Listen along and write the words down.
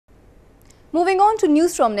Moving on to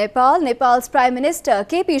news from Nepal, Nepal's Prime Minister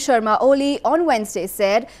Sharma Oli on Wednesday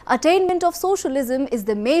said attainment of socialism is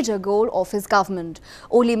the major goal of his government.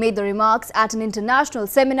 Oli made the remarks at an international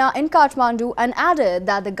seminar in Kathmandu and added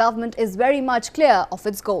that the government is very much clear of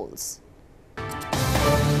its goals.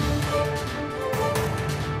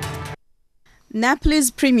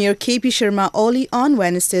 Nepalese Premier Sharma Oli on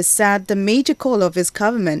Wednesday said the major goal of his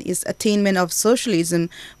government is attainment of socialism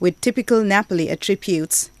with typical Nepali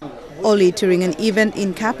attributes. Oli, during an event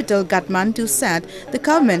in capital Kathmandu, said the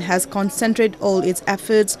government has concentrated all its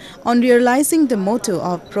efforts on realizing the motto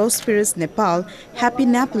of prosperous Nepal, happy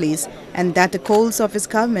Nepalese, and that the goals of his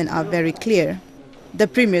government are very clear. The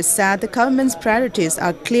Premier said the government's priorities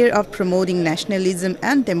are clear of promoting nationalism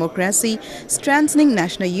and democracy, strengthening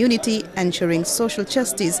national unity, ensuring social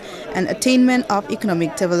justice, and attainment of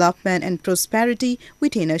economic development and prosperity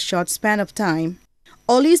within a short span of time.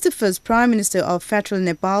 Oli is the first Prime Minister of Federal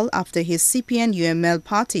Nepal after his CPN-UML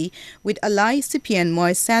party with ally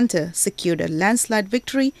CPN-MOI Centre secured a landslide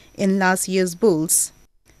victory in last year's polls.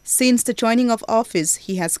 Since the joining of office,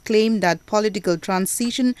 he has claimed that political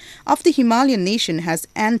transition of the Himalayan nation has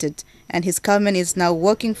ended and his government is now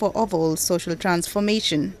working for overall social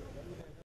transformation.